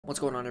What's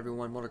going on,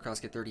 everyone?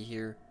 MotorCrossKid30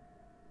 here.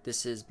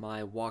 This is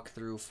my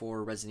walkthrough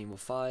for Resident Evil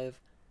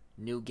 5,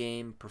 new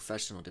game,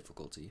 professional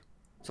difficulty.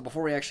 So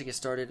before we actually get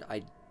started,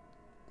 I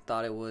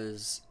thought it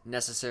was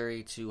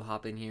necessary to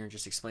hop in here and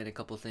just explain a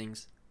couple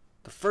things.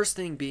 The first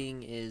thing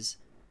being is,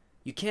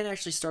 you can't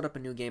actually start up a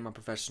new game on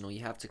professional.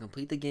 You have to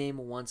complete the game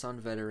once on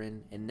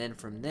veteran, and then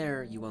from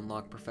there, you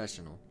unlock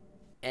professional.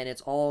 And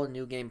it's all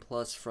new game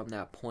plus from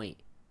that point.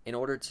 In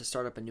order to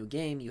start up a new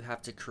game, you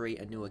have to create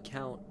a new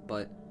account,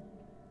 but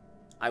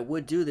I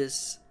would do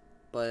this,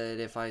 but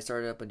if I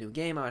started up a new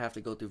game, I would have to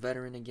go through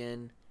veteran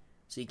again.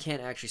 So you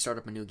can't actually start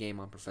up a new game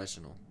on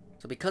professional.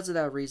 So because of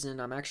that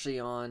reason, I'm actually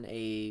on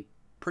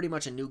pretty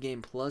much a new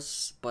game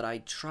plus, but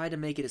I try to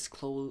make it as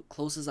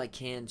close as I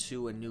can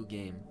to a new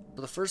game.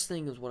 So the first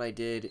thing is what I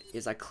did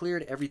is I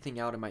cleared everything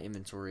out in my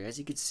inventory. As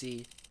you can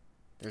see,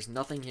 there's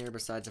nothing here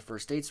besides a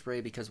first aid spray,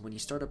 because when you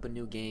start up a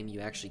new game, you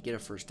actually get a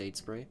first aid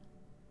spray.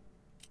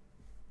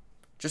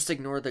 Just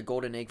ignore the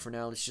golden egg for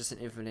now. It's just an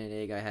infinite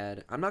egg I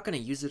had. I'm not going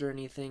to use it or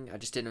anything. I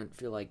just didn't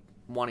feel like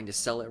wanting to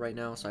sell it right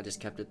now, so I just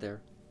kept it there.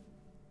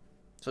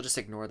 So just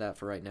ignore that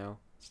for right now.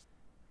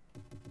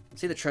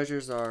 See, the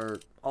treasures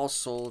are all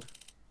sold.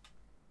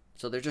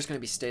 So they're just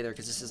going to stay there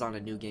because this is on a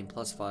new game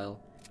plus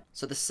file.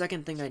 So the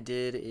second thing I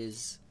did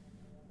is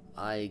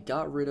I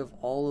got rid of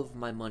all of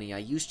my money. I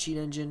used cheat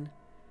engine,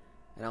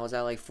 and I was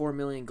at like 4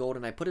 million gold,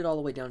 and I put it all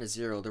the way down to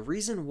 0. The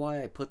reason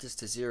why I put this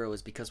to 0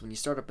 is because when you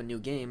start up a new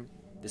game,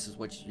 this is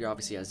what you're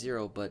obviously at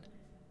 0, but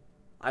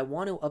I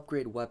want to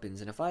upgrade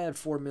weapons, and if I had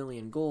 4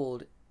 million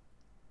gold,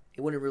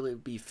 it wouldn't really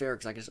be fair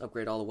because I could just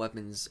upgrade all the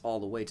weapons all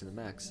the way to the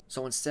max.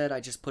 So instead,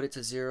 I just put it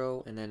to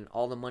 0, and then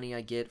all the money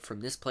I get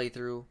from this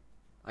playthrough,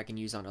 I can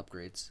use on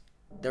upgrades.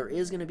 There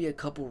is going to be a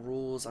couple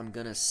rules I'm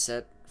going to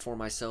set for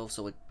myself,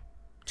 so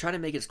try to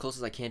make it as close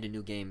as I can to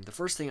new game. The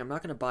first thing, I'm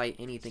not going to buy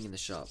anything in the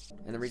shop.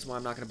 And the reason why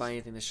I'm not going to buy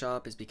anything in the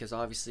shop is because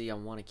obviously I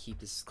want to keep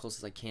this as close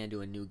as I can to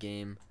a new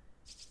game.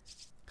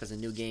 Because a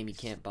new game, you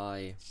can't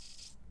buy,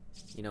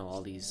 you know,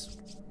 all these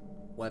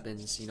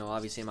weapons. You know,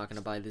 obviously I'm not going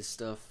to buy this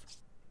stuff,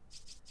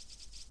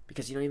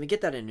 because you don't even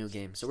get that in a new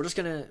game. So we're just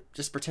going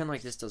to pretend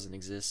like this doesn't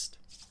exist.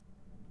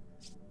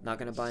 Not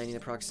going to buy any of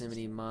the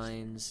proximity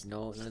mines.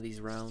 No, none of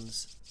these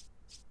rounds.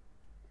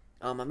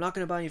 I'm not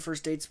going to buy any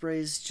first aid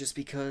sprays just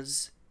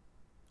because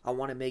I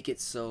want to make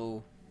it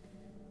so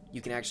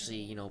you can actually,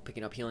 you know,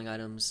 picking up healing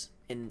items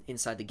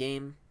inside the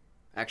game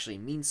actually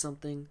means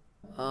something.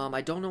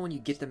 I don't know when you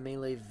get the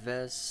melee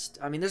vest.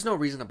 I mean, there's no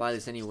reason to buy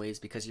this anyways,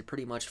 because you're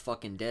pretty much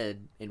fucking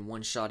dead in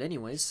one shot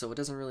anyways, so it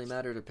doesn't really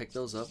matter to pick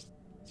those up.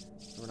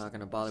 We're not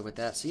going to bother with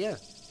that. So yeah,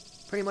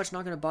 pretty much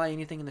not going to buy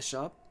anything in the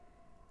shop.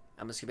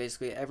 I'm just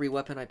basically, every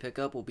weapon I pick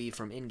up will be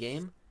from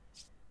in-game.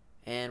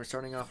 And we're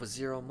starting off with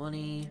 0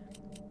 money,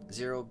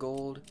 0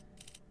 gold,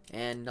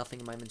 and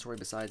nothing in my inventory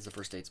besides the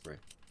first aid spray.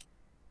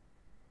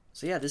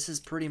 So yeah, this is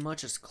pretty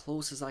much as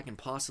close as I can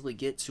possibly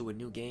get to a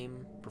new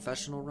game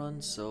professional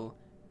run, so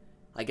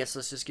I guess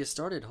let's just get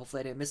started.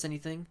 Hopefully I didn't miss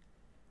anything.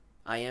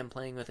 I am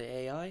playing with the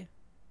AI.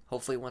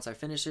 Hopefully once I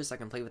finish this, I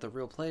can play with a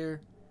real player.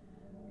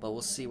 But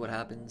we'll see what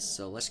happens.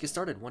 So let's get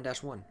started.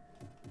 1-1.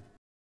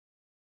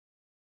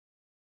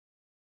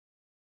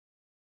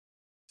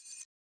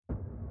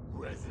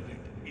 Resident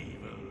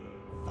Evil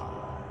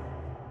 5.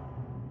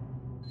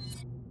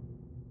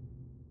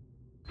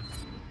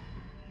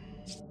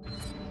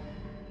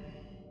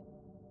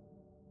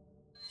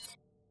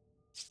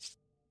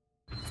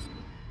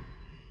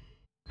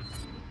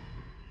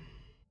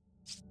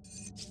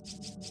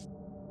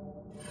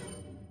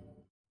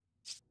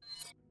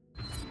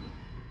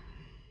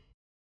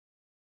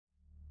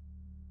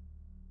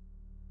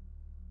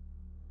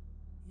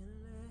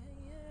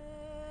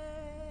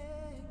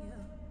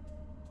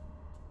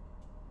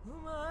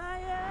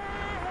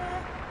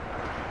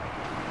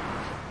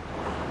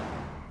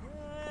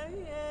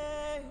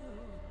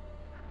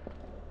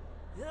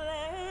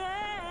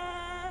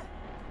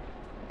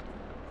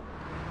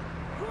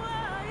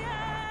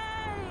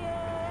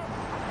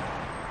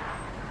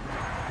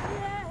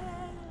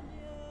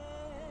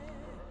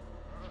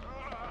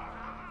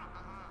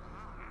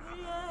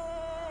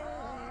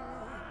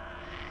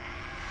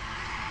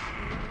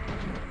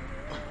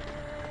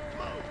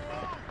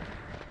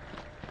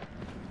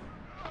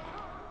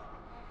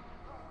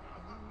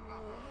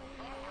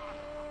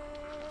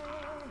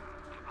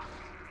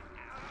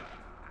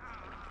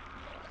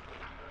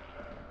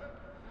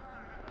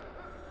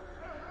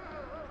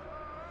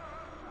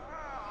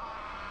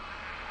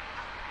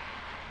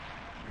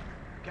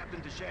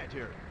 Captain Deshant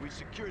here. We've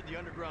secured the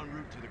underground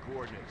route to the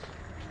coordinates.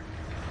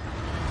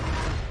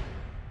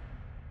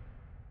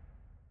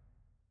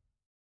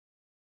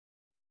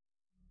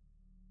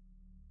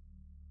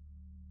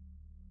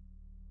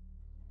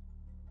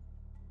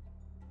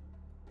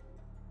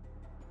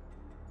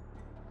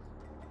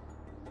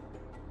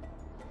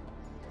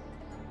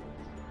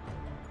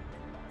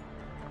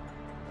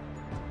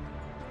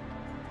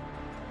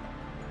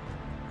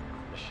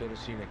 I should have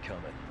seen it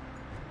coming.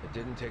 It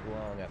didn't take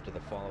long after the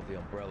fall of the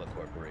Umbrella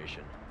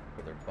Corporation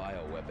for their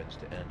bioweapons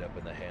to end up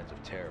in the hands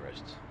of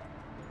terrorists.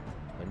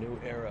 A new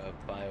era of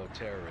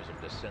bioterrorism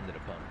descended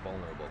upon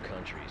vulnerable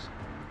countries,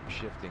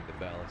 shifting the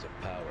balance of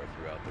power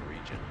throughout the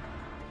region.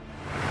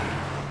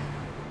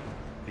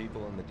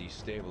 People in the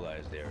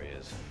destabilized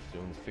areas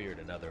soon feared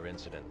another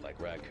incident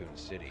like Raccoon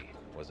City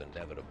was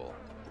inevitable.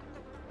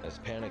 As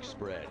panic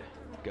spread,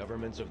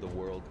 governments of the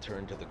world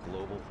turned to the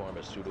Global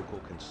Pharmaceutical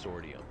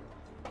Consortium,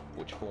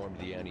 which formed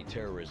the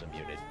Anti-Terrorism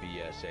Unit,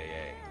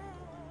 BSAA.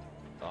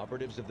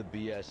 Operatives of the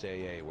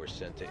BSAA were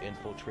sent to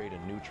infiltrate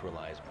and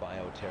neutralize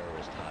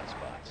bioterrorist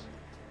hotspots,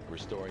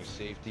 restoring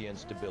safety and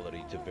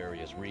stability to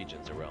various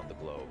regions around the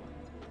globe.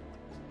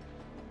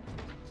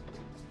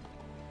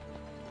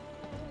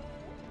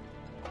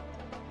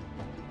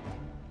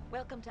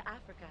 Welcome to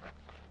Africa.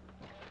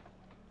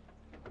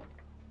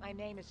 My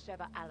name is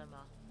Sheva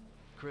Alama.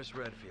 Chris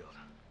Redfield.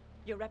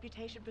 Your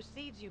reputation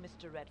precedes you,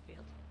 Mr.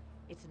 Redfield.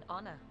 It's an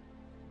honor.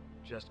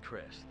 Just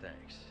Chris,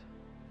 thanks.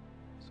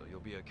 So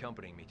you'll be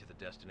accompanying me to the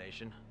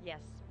destination?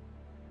 Yes.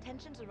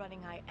 Tensions are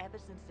running high ever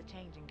since the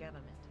change in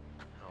government.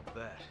 I'll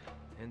bet.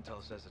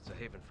 Intel says it's a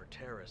haven for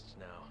terrorists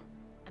now.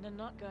 And I'm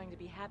not going to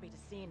be happy to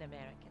see an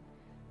American,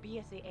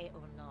 BSAA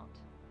or not.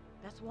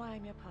 That's why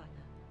I'm your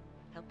partner.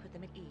 Help put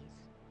them at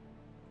ease.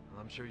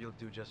 Well, I'm sure you'll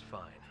do just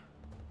fine.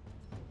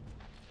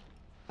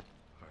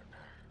 Partner.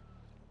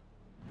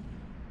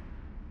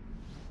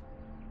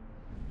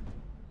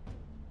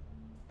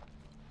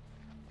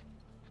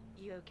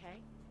 You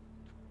okay?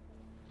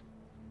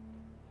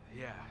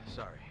 Yeah,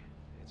 sorry.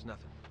 It's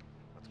nothing.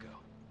 Let's go.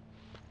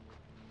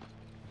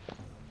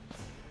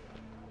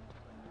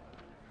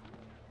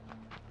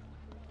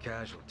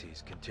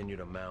 Casualties continue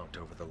to mount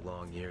over the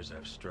long years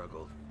I've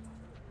struggled.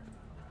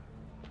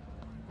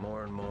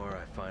 More and more,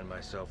 I find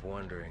myself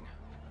wondering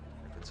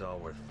if it's all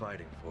worth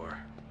fighting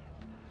for.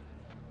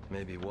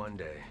 Maybe one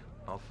day,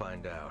 I'll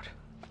find out.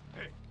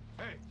 Hey,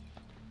 hey!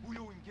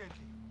 Huyo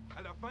ingenti,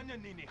 anafanya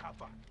nini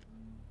hapa?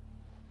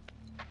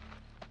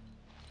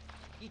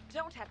 You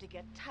don't have to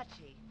get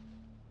touchy.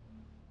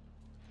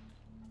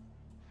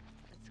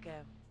 Let's go.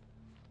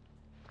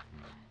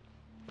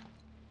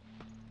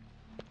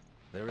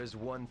 There is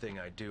one thing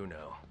I do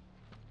know.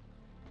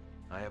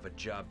 I have a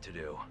job to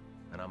do,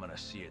 and I'm gonna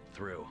see it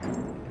through.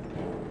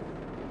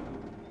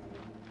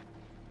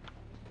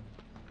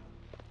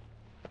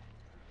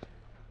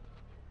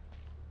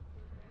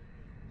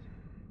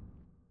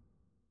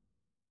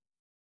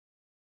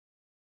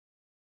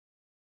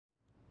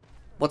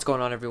 What's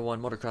going on,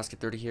 everyone?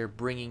 MotorCrossKid30 here,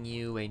 bringing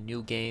you a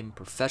new game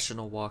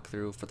professional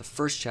walkthrough for the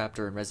first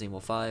chapter in Resident Evil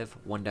 5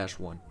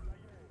 1-1.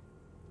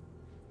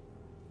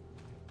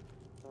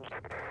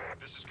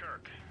 This is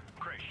Kirk.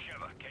 Chris,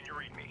 Sheva, can you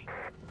read me?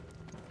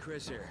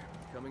 Chris here,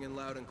 coming in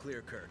loud and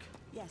clear, Kirk.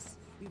 Yes,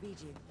 we read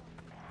you.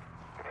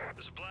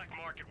 There's a black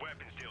market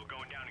weapons deal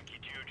going down in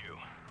Kijuju.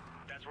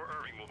 That's where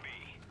Irving will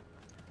be.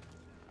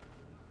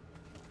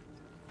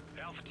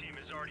 The Alpha team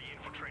has already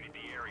infiltrated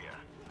the area,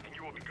 and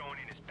you will be going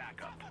in as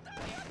backup.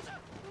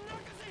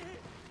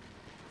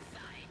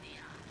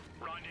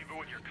 Rendezvous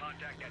with your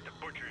contact at the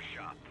butcher's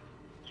shop.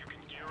 You can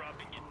gear up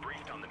and get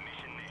briefed on the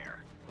mission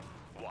there.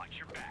 Watch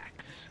your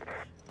backs.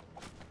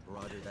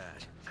 Roger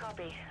that.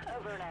 Copy.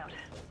 Over and out.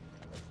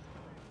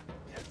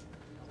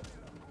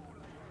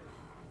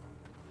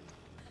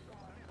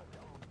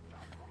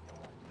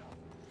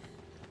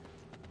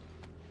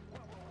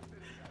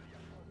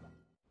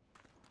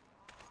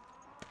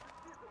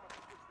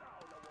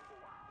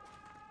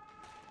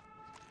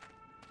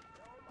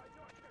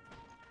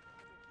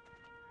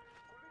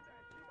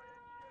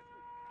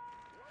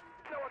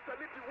 Na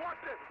wasaliti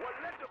wote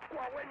walete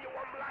kwa wenye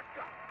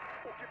mamlaka.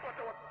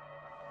 Ukipata wa...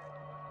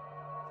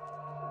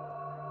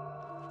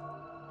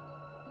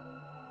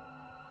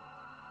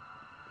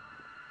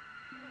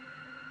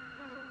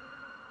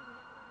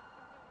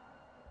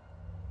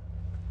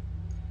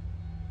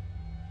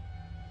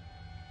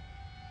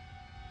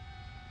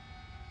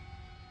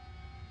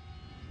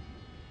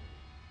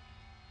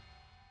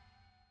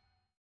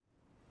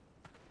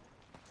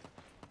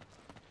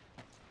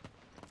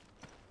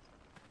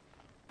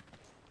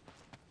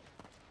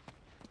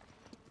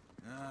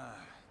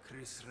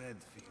 Chris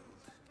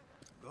Redfield.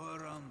 Go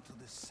around to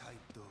the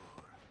side door.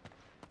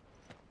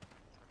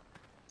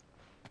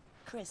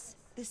 Chris,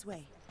 this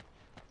way.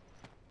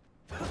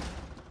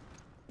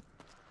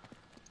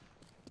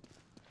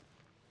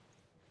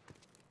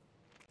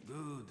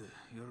 Good,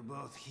 you're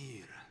both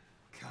here.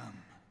 Come.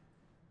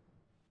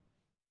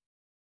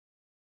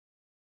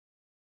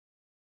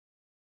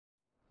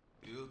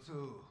 You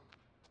too.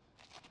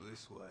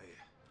 This way.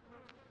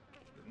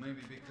 But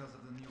maybe because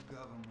of the new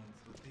government,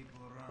 the people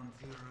around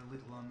here are a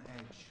little on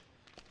edge.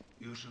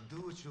 You should do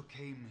what you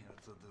came here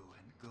to do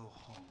and go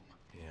home.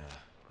 Yeah,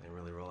 they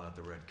really roll out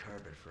the red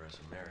carpet for us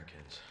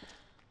Americans.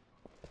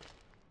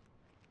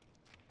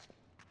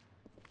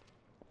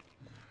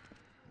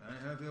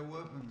 I have your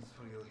weapons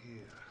for you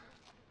here.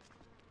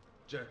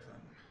 Check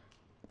them.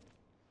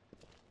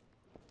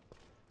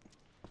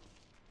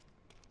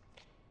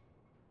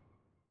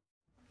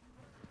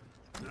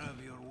 Grab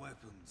your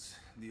weapons.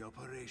 The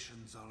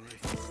operation's already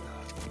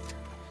started.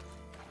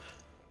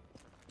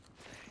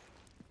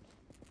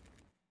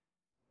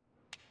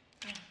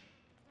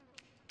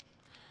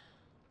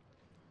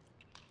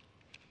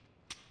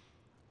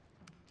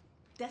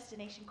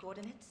 Destination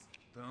coordinates?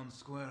 Town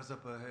square's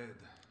up ahead.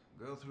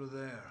 Go through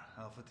there.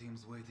 Alpha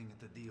team's waiting at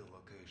the deal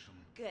location.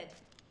 Good.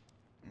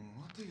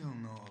 What do you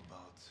know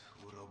about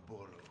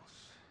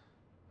Ouroboros?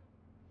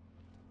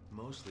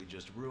 Mostly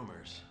just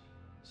rumors.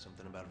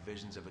 Something about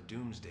visions of a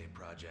doomsday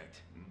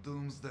project.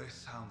 Doomsday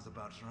sounds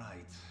about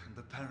right, and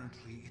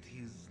apparently it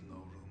is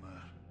no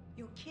rumor.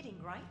 You're kidding,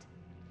 right?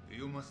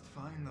 You must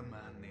find a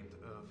man named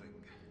Irving.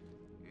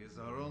 He is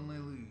our only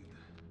lead.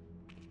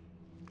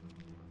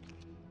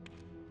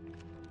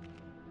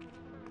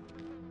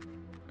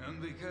 And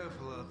be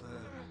careful out there.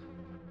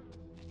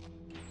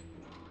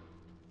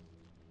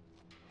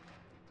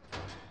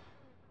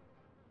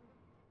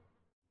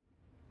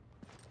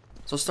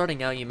 So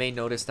starting out, you may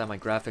notice that my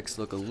graphics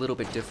look a little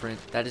bit different.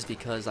 That is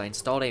because I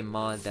installed a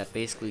mod that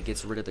basically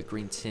gets rid of the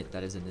green tint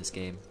that is in this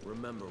game.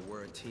 Remember,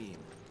 we're a team.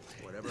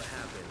 Whatever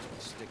happens, we'll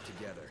stick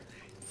together.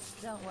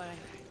 Don't worry.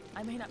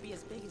 I may not be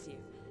as big as you,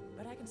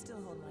 but I can still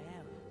hold my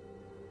own.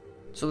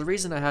 So the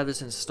reason I have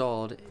this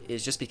installed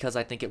is just because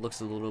I think it looks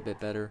a little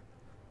bit better.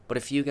 But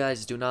if you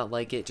guys do not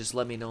like it, just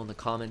let me know in the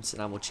comments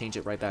and I will change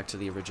it right back to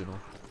the original.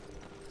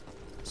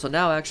 So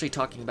now actually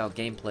talking about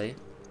gameplay.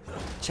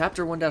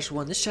 Chapter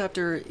 1-1, this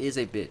chapter is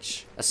a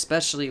bitch,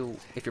 especially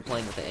if you're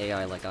playing with the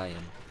AI like I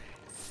am.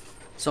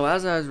 So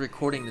as I was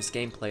recording this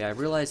gameplay, I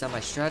realized that my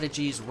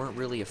strategies weren't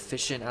really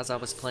efficient as I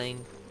was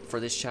playing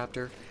for this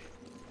chapter.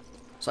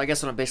 So I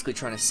guess what I'm basically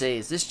trying to say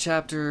is this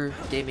chapter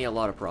gave me a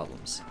lot of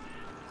problems.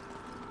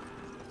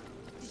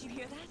 Did you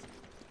hear that?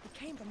 It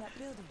came from that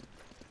building.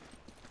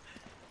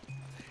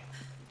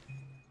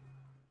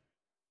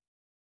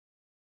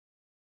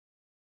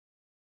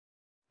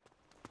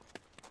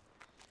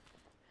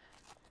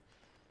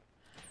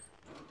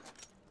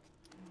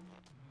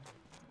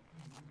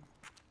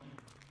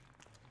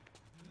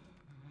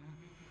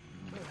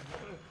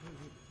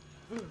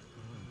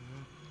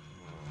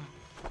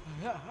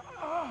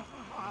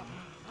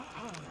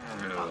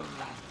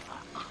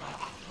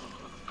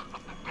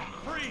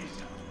 Freeze!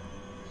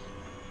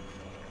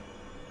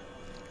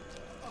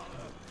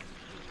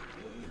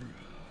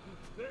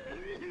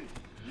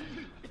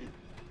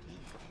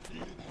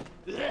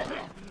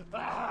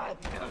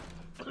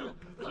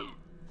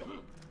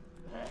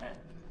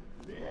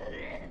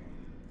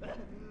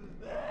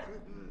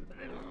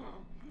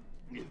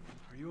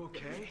 Are you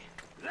okay?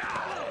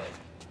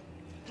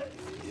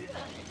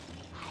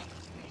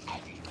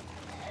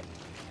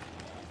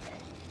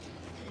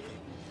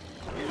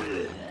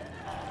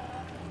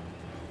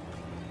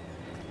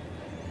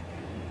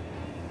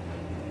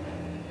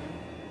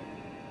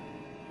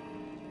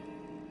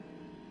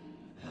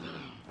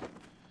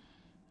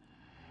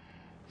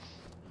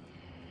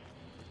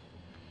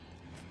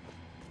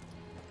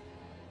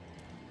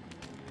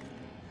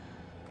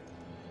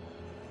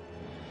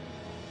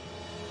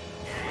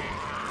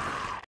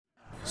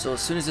 So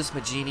as soon as this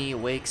Magini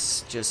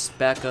wakes, just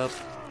back up,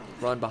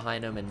 run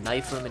behind him, and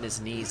knife him in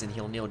his knees, and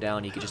he'll kneel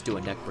down. You can just do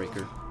a neck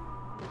breaker.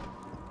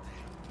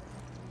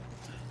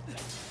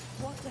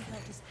 What the hell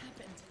just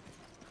happened?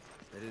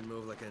 They didn't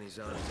move like any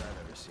zombies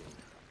I've ever seen.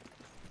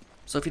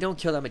 So if you don't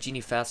kill that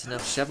Magini fast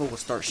enough, Sheva will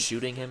start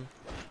shooting him.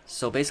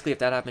 So basically if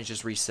that happens,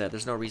 just reset.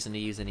 There's no reason to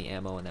use any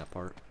ammo in that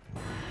part.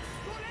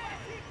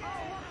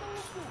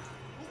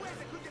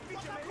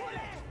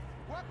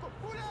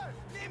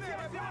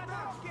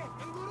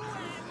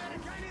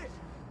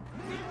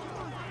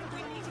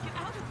 We need to get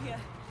out of here.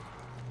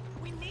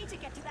 We need to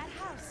get to that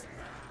house.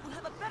 We'll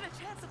have a better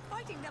chance of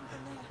fighting them from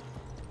there.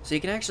 So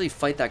you can actually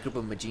fight that group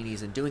of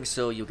Maginis, and doing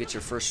so you'll get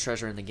your first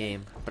treasure in the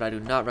game, but I do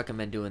not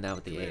recommend doing that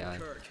with the AI.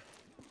 Kirk.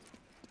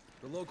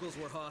 The locals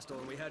were hostile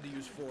and we had to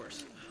use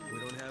force. We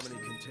don't have any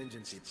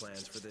contingency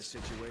plans for this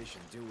situation,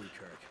 do we,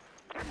 Kirk?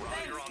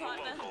 Roger on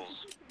partner. the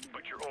locals,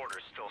 but your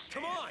orders still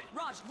stand. Come on!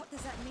 Raj, what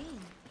does that mean?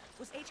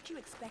 Was HQ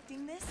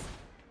expecting this?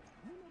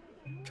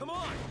 Come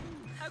on!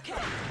 Okay.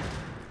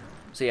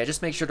 So yeah,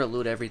 just make sure to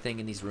loot everything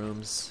in these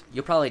rooms.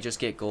 You'll probably just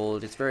get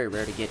gold. It's very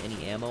rare to get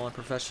any ammo on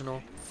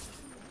Professional.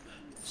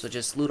 So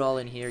just loot all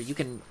in here. You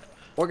can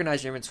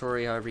organize your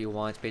inventory however you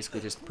want. It's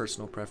basically just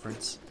personal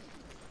preference.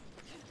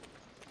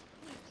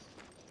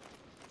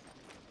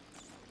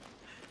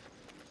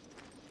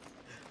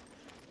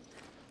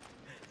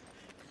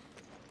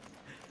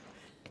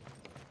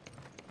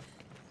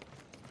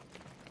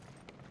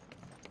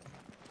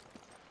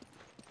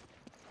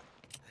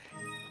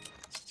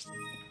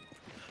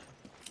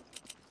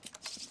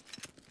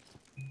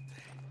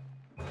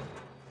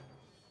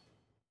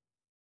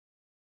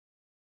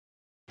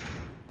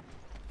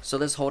 So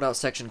this holdout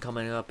section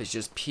coming up is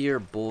just pure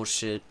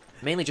bullshit.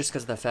 Mainly just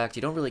because of the fact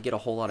you don't really get a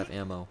whole lot of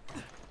ammo.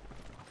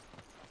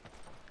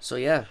 So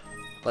yeah,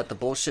 let the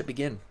bullshit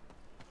begin.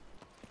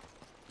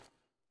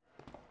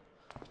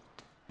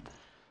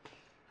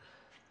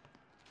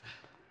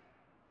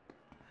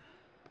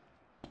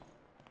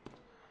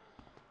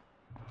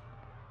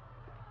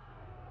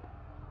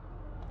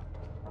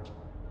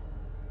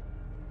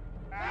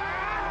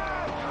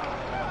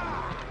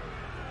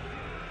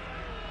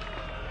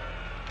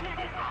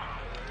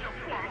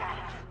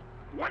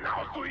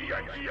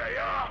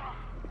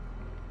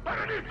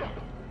 Benedito!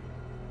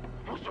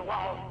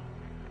 Musawao!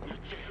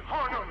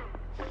 Hanum!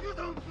 You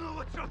don't know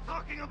what you're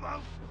talking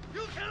about!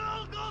 You can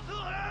all go to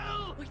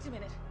hell! Wait a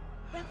minute.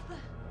 That's the...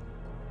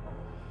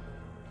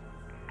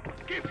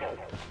 Kifo!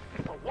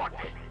 For what?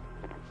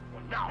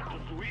 Now to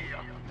Zuia!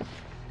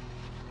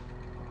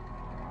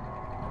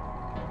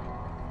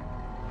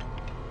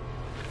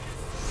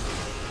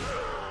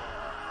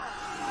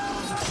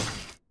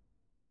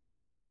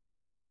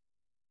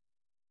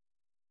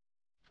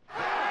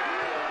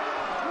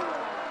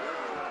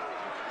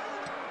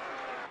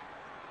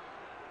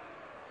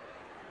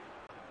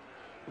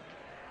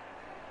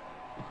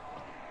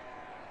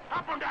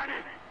 Happen, Daddy!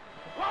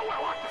 What?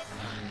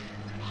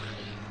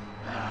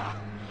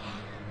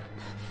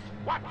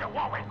 What you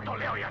want to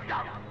live your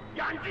down?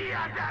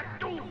 Yandia that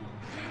too!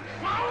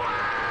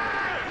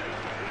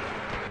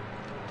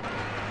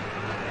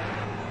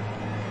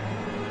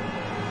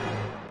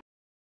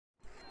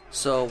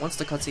 So once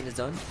the cutscene is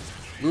done,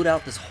 loot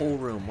out this whole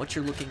room. What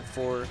you're looking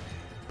for,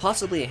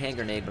 possibly a hand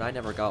grenade, but I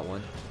never got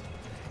one.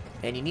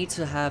 And you need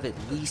to have at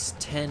least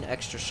 10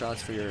 extra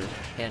shots for your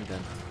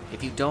handgun.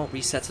 If you don't,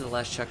 reset to the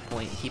last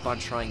checkpoint and keep on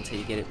trying until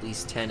you get at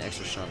least 10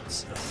 extra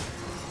shots.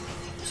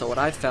 So what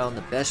I found,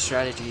 the best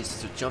strategy is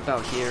to jump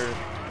out here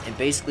and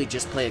basically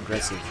just play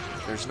aggressive.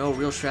 There's no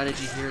real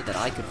strategy here that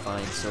I could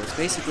find, so it's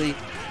basically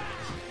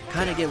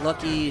kind of get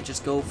lucky and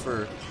just go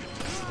for,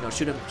 you know,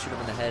 shoot him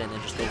in the head and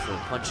then just go for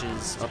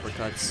punches,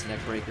 uppercuts, neck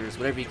breakers,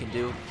 whatever you can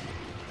do.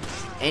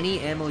 Any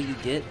ammo you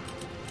get,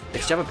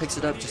 if Sheva picks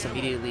it up, just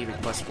immediately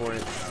request for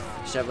it.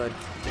 Sheva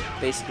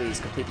basically is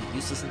completely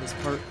useless in this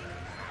part.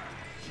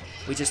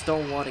 We just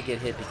don't want to get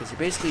hit because you're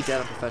basically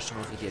dead on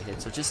professional if you get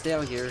hit. So just stay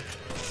out here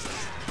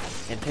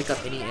and pick up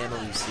any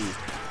ammo you see.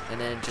 And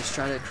then just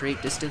try to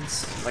create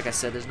distance. Like I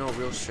said, there's no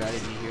real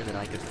strategy here that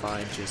I could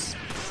find. Just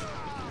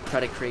try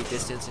to create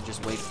distance and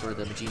just wait for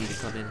the Majini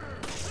to come in.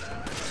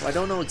 So I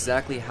don't know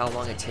exactly how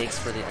long it takes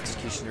for the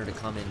Executioner to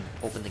come and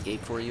open the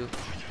gate for you.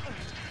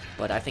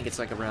 But I think it's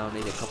like around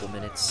maybe a couple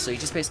minutes. So you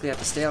just basically have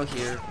to stay out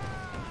here.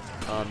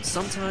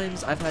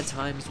 Sometimes I've had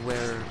times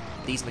where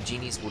these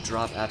Majinis will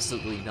drop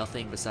absolutely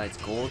nothing besides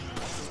gold.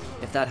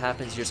 If that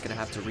happens, you're just going to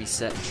have to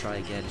reset and try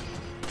again.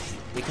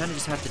 We kind of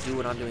just have to do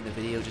what I'm doing in the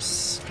video,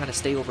 just kind of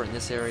stay over in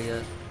this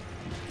area.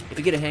 If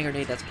you get a hand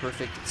grenade, that's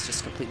perfect. It's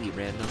just completely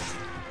random.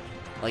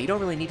 You don't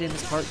really need it in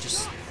this part.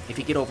 Just if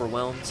you get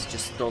overwhelmed,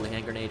 just throw the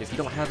hand grenade. If you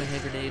don't have a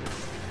hand grenade,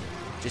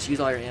 just use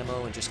all your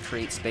ammo and just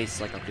create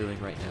space like I'm doing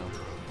right now.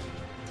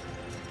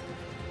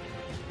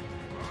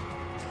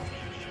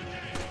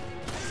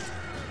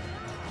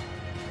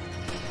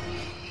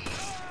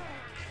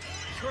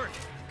 Kurt,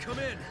 come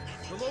in.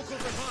 The locals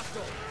are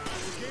hostile.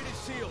 The gate is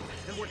sealed,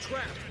 and we're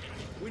trapped.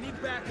 We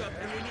need backup,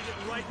 and we need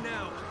it right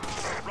now.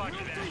 Roger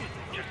that.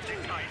 Just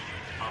sit tight.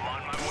 I'm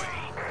on my way.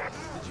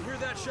 Did you hear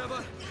that,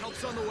 Sheva?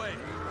 Help's on the way.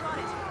 Got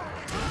it.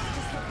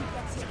 Just hope he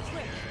gets here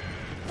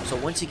quick. So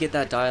once you get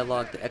that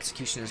dialogue, the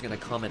Executioner is going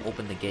to come and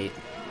open the gate.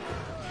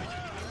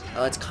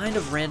 It's kind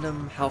of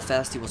random how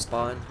fast he will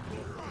spawn.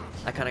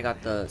 I kind of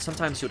got the...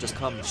 Sometimes he'll just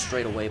come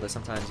straight away, but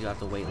sometimes you have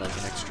to wait like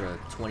an extra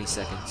 20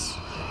 seconds.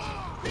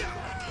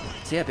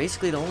 So yeah,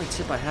 basically the only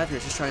tip I have here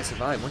is just try to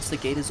survive. Once the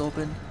gate is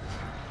open,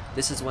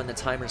 this is when the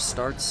timer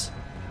starts.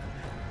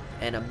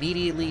 And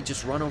immediately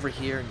just run over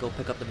here and go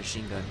pick up the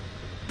machine gun.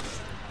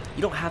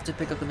 You don't have to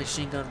pick up the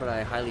machine gun, but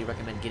I highly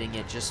recommend getting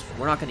it. Just,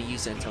 we're not going to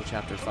use it until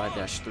chapter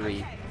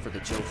 5-3 for the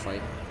Joe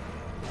fight.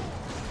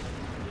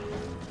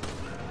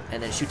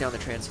 And then shoot down the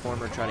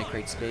transformer, try to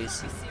create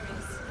space.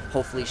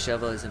 Hopefully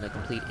Sheva isn't a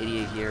complete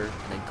idiot here.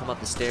 And then come up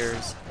the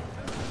stairs,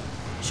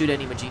 shoot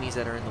any Majinis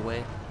that are in the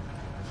way.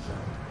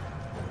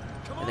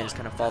 And then just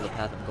kind of follow the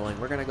path I'm going.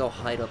 We're going to go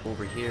hide up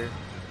over here.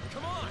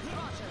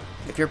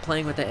 If you're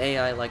playing with the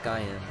AI like I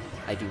am,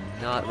 I do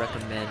not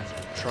recommend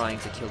trying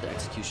to kill the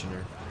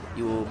Executioner.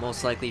 You will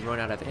most likely run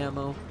out of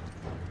ammo,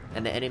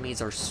 and the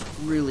enemies are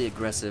really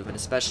aggressive, and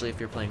especially if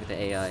you're playing with the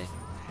AI,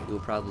 you will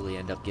probably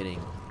end up getting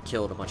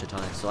killed a bunch of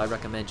times. So I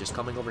recommend just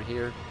coming over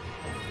here,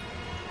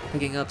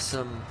 picking up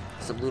some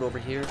loot over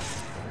here,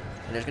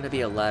 and there's going to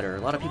be a ladder.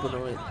 A lot of people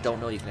don't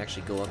know you can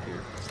actually go up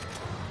here.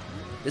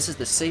 This is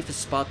the safest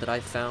spot that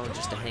I've found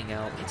just to hang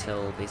out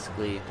until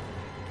basically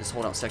this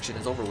holdout section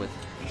is over with.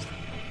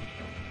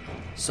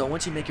 So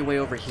once you make your way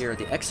over here,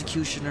 the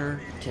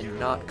Executioner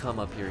cannot come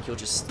up here. He'll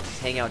just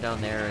hang out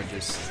down there and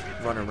just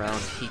run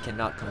around. He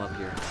cannot come up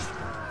here.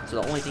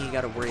 So the only thing you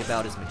gotta worry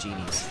about is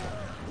Majinis.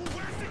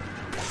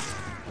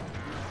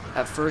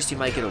 At first you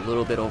might get a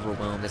little bit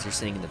overwhelmed as you're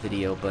seeing in the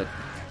video, but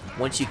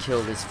once you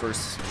kill this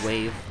first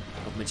wave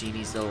of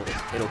Majinis though,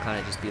 it'll kind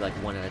of just be like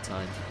one at a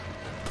time.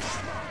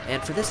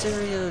 And for this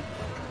area,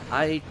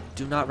 I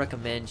do not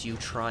recommend you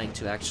trying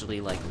to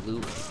actually like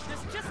loot.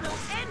 There's just no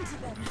end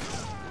to them.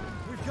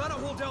 We've got to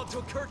hold out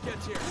till Kurt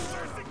gets here.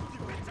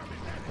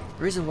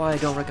 The reason why I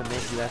don't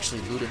recommend you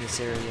actually loot in this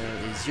area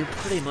is you're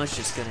pretty much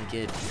just gonna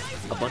get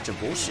a bunch of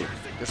bullshit.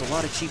 There's a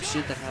lot of cheap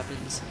shit that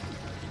happens.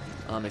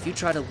 If you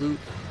try to loot,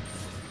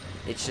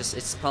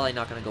 it's probably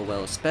not gonna go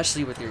well.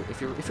 Especially with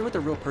if you're with a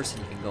real person,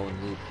 you can go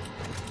and loot.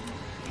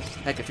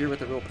 Heck, if you're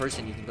with a real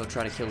person, you can go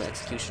try to kill the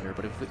executioner.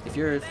 But if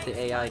you're the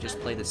AI, just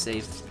play the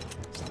safe.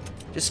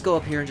 Just go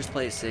up here and just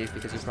play it safe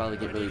because you'll probably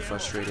get really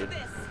frustrated.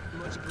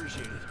 Much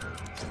appreciated.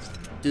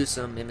 Do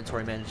some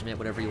inventory management,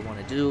 whatever you want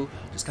to do.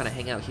 Just kind of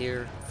hang out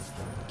here.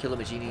 Kill the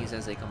Maginis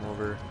as they come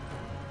over.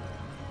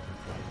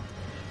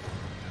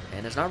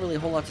 And there's not really a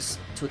whole lot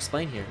to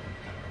explain here.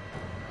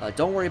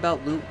 Don't worry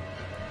about loot.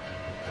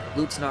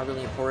 Loot's not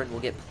really important.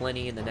 We'll get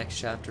plenty in the next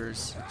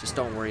chapters. Just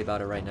don't worry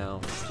about it right now.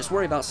 Just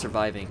worry about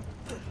surviving.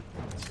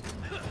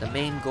 The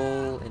main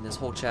goal in this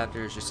whole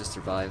chapter is just to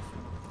survive.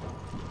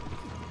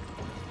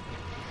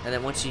 And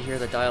then once you hear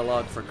the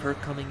dialogue for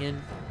Kirk coming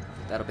in,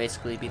 that'll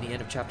basically be the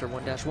end of chapter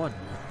 1-1,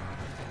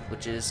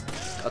 which is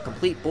a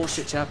complete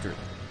bullshit chapter.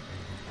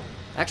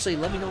 Actually,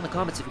 let me know in the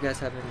comments if you guys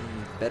have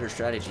any better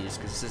strategies,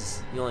 because this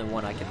is the only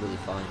one I can really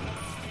find.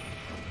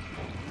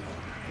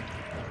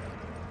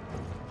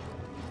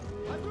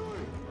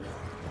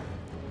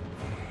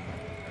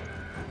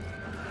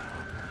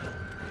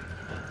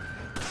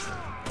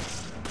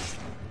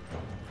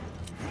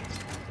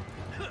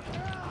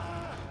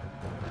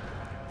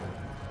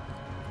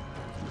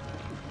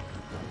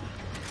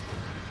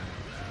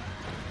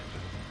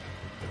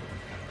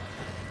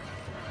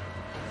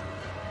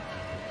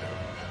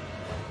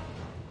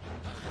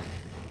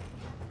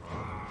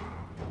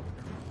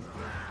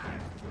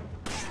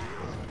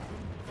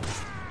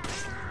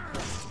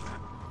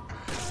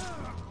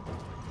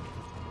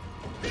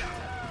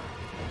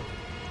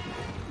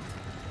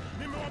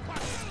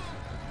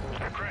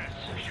 Chris,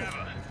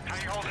 Sheva, how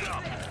you holding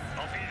up?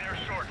 I'll be there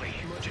shortly.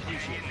 Much Just hang in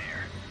appreciated.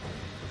 there.